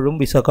ഞാനിപ്പോഴും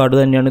വിസ കാർഡ്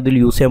തന്നെയാണ് ഇതിൽ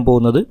യൂസ് ചെയ്യാൻ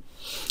പോകുന്നത്.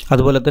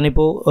 അതുപോലെ തന്നെ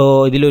ഇപ്പോൾ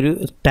ഇതിലൊരു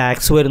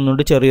ടാക്സ്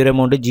വരുന്നുണ്ട്, ചെറിയൊരു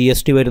എമൗണ്ട്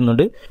GST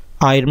വരുന്നുണ്ട്.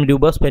 1000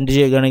 രൂപ സ്പെൻഡ്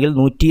ചെയ്യുകയാണെങ്കിൽ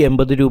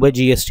 180 രൂപ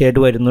GST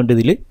ആയിട്ട് വരുന്നുണ്ട്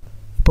ഇതിൽ.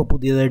 ഇപ്പോൾ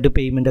പുതിയതായിട്ട്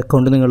പേയ്മെൻറ്റ്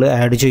അക്കൗണ്ട് നിങ്ങൾ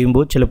ആഡ്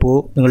ചെയ്യുമ്പോൾ ചിലപ്പോൾ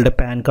നിങ്ങളുടെ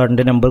പാൻ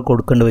കാർഡിൻ്റെ നമ്പർ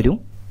കൊടുക്കേണ്ടി വരും.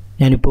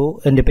 ഞാനിപ്പോൾ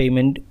എൻ്റെ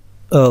പേയ്മെൻറ്റ്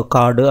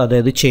കാർഡ്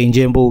അതായത് ചേഞ്ച്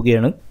ചെയ്യാൻ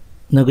പോവുകയാണ്.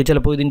 നിങ്ങൾക്ക്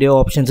ചിലപ്പോൾ ഇതിൻ്റെ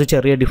ഓപ്ഷൻസ്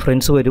ചെറിയ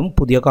ഡിഫറൻസ് വരും.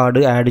 പുതിയ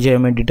കാർഡ് ആഡ്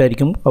ചെയ്യാൻ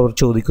വേണ്ടിയിട്ടായിരിക്കും അവർ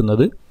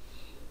ചോദിക്കുന്നത്.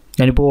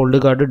 ഞാനിപ്പോൾ ഓൾഡ്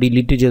കാർഡ്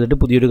ഡിലീറ്റ് ചെയ്തിട്ട്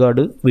പുതിയൊരു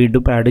കാർഡ്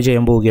വീണ്ടും ആഡ്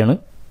ചെയ്യാൻ പോവുകയാണ്.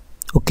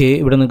 ഓക്കെ,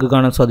 ഇവിടെ നിങ്ങൾക്ക്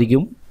കാണാൻ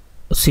സാധിക്കും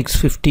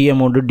 650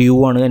 എമൗണ്ട് ഡ്യൂ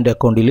ആണ് എൻ്റെ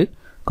അക്കൗണ്ടിൽ.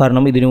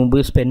 കാരണം ഇതിനു മുമ്പ്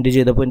സ്പെൻഡ്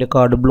ചെയ്തപ്പോൾ എൻ്റെ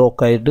കാർഡ്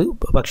ബ്ലോക്ക് ആയിട്ട്,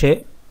 പക്ഷേ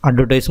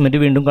അഡ്വർടൈസ്മെൻറ്റ്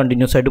വീണ്ടും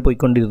കണ്ടിന്യൂസ് ആയിട്ട്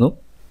പോയിക്കൊണ്ടിരുന്നു.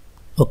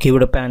 ഓക്കെ,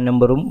 ഇവിടെ പാൻ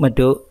നമ്പറും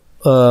മറ്റു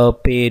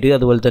പേര്,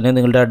 അതുപോലെ തന്നെ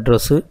നിങ്ങളുടെ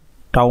അഡ്രസ്സ്,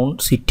 ടൗൺ,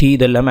 സിറ്റി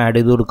ഇതെല്ലാം ആഡ്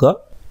ചെയ്ത് കൊടുക്കുക.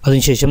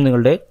 അതിനുശേഷം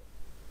നിങ്ങളുടെ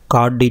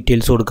കാർഡ്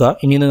ഡീറ്റെയിൽസ് കൊടുക്കുക.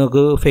 ഇനി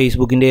നിങ്ങൾക്ക്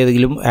ഫേസ്ബുക്കിൻ്റെ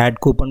ഏതെങ്കിലും ആഡ്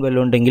കൂപ്പൺ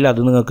വല്ലതും ഉണ്ടെങ്കിൽ അത്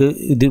നിങ്ങൾക്ക്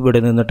ഇത് ഇവിടെ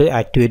നിന്നിട്ട്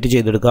ആക്ടിവേറ്റ്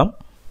ചെയ്തെടുക്കാം.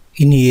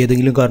 ഇനി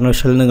ഏതെങ്കിലും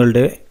കാരണവശാൽ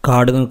നിങ്ങളുടെ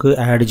കാർഡ് നിങ്ങൾക്ക്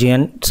ആഡ്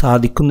ചെയ്യാൻ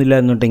സാധിക്കുന്നില്ല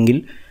എന്നുണ്ടെങ്കിൽ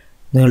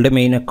നിങ്ങളുടെ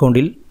മെയിൻ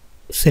അക്കൗണ്ടിൽ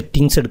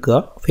സെറ്റിങ്സ് എടുക്കുക.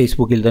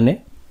 ഫേസ്ബുക്കിൽ തന്നെ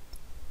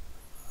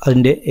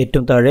അതിൻ്റെ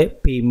ഏറ്റവും താഴെ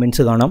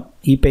പേയ്മെൻറ്റ്സ് കാണാം.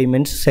 ഈ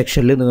പേയ്മെൻറ്റ്സ്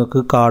സെക്ഷനിൽ നിങ്ങൾക്ക്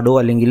കാർഡോ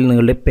അല്ലെങ്കിൽ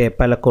നിങ്ങളുടെ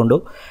പേപ്പാൽ അക്കൗണ്ടോ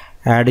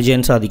ആഡ്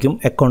ചെയ്യാൻ സാധിക്കും.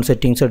 അക്കൗണ്ട്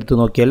സെറ്റിങ്സ് എടുത്ത്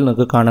നോക്കിയാൽ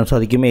നിങ്ങൾക്ക് കാണാൻ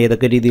സാധിക്കും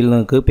ഏതൊക്കെ രീതിയിൽ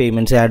നിങ്ങൾക്ക്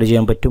പേയ്മെൻറ്റ്സ് ആഡ്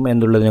ചെയ്യാൻ പറ്റും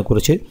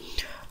എന്നുള്ളതിനെക്കുറിച്ച്.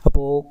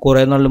 അപ്പോൾ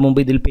കുറേ നാളിന് മുമ്പ്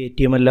ഇതിൽ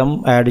Paytm എല്ലാം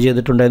ആഡ്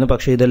ചെയ്തിട്ടുണ്ടായിരുന്നു,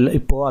 പക്ഷേ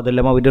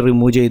അതെല്ലാം അവർ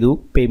റിമൂവ് ചെയ്തു,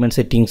 പേയ്മെൻറ്റ്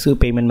സെറ്റിങ്സ്,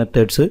 പേയ്മെൻറ്റ്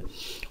മെത്തേഡ്സ്.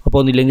 അപ്പോൾ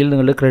ഒന്നില്ലെങ്കിൽ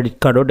നിങ്ങളുടെ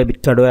ക്രെഡിറ്റ് കാർഡോ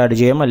ഡെബിറ്റ് കാർഡോ ആഡ്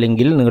ചെയ്യാം,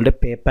 അല്ലെങ്കിൽ നിങ്ങളുടെ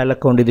പേപ്പാൽ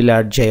അക്കൗണ്ട് ഇതിൽ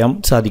ആഡ് ചെയ്യാൻ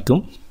സാധിക്കും.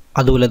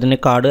 അതുപോലെ തന്നെ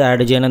കാർഡ്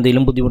ആഡ് ചെയ്യാൻ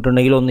എന്തെങ്കിലും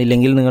ബുദ്ധിമുട്ടുണ്ടെങ്കിൽ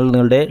ഒന്നില്ലെങ്കിൽ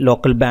നിങ്ങളുടെ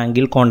ലോക്കൽ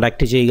ബാങ്കിൽ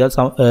കോൺടാക്റ്റ്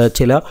ചെയ്യുക.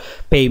 ചില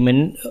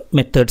പേയ്മെൻറ്റ്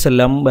മെത്തേഡ്സ്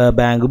എല്ലാം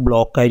ബാങ്ക്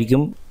ബ്ലോക്ക്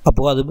ആയിരിക്കും,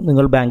 അപ്പോൾ അത്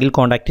നിങ്ങൾ ബാങ്കിൽ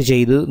കോൺടാക്റ്റ്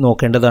ചെയ്ത്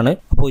നോക്കേണ്ടതാണ്.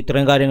 അപ്പോൾ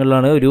ഇത്രയും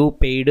കാര്യങ്ങളാണ് ഒരു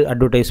പെയ്ഡ്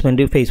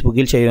അഡ്വർടൈസ്മെൻറ്റ്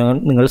ഫേസ്ബുക്കിൽ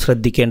ചെയ്യാൻ നിങ്ങൾ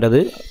ശ്രദ്ധിക്കേണ്ടത്.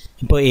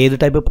 ഇപ്പോൾ ഏത്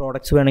ടൈപ്പ്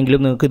പ്രോഡക്റ്റ്സ്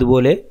വേണമെങ്കിലും നിങ്ങൾക്ക്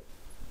ഇതുപോലെ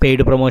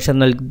പെയ്ഡ് പ്രൊമോഷൻ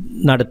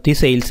നടത്തി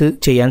സെയിൽസ്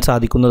ചെയ്യാൻ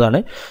സാധിക്കുന്നതാണ്.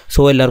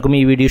 സോ എല്ലാവർക്കും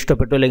ഈ വീഡിയോ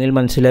ഇഷ്ടപ്പെട്ടു അല്ലെങ്കിൽ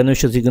മനസ്സിലായെന്ന്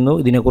വിശ്വസിക്കുന്നു.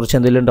 ഇതിനെക്കുറിച്ച്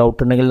എന്തെങ്കിലും ഡൗട്ട്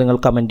ഉണ്ടെങ്കിൽ നിങ്ങൾ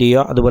കമൻറ്റ്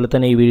ചെയ്യുക. അതുപോലെ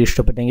തന്നെ ഈ വീഡിയോ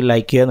ഇഷ്ടപ്പെട്ടെങ്കിൽ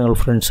ലൈക്ക് ചെയ്യുക, നിങ്ങൾ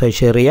ഫ്രണ്ട്സായി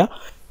ഷെയർ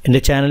ചെയ്യുക. എൻ്റെ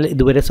ചാനൽ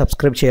ഇതുവരെ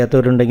സബ്സ്ക്രൈബ്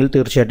ചെയ്യാത്തവരുണ്ടെങ്കിൽ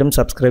തീർച്ചയായിട്ടും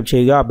സബ്സ്ക്രൈബ്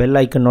ചെയ്യുക. ബെൽ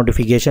ഐക്കൺ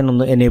നോട്ടിഫിക്കേഷൻ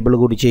ഒന്ന് എനേബിൾ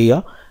കൂടി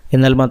ചെയ്യുക.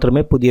 എന്നാൽ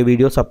മാത്രമേ പുതിയ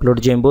വീഡിയോസ്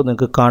അപ്ലോഡ് ചെയ്യുമ്പോൾ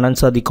നിങ്ങൾക്ക് കാണാൻ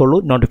സാധിക്കുള്ളൂ,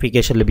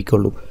 നോട്ടിഫിക്കേഷൻ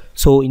ലഭിക്കുള്ളൂ.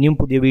 സോ ഇനിയും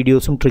പുതിയ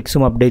വീഡിയോസും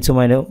ട്രിക്സും അപ്ഡേറ്റ്സും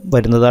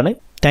വരുന്നതാണ്.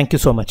 Thank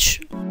you so much.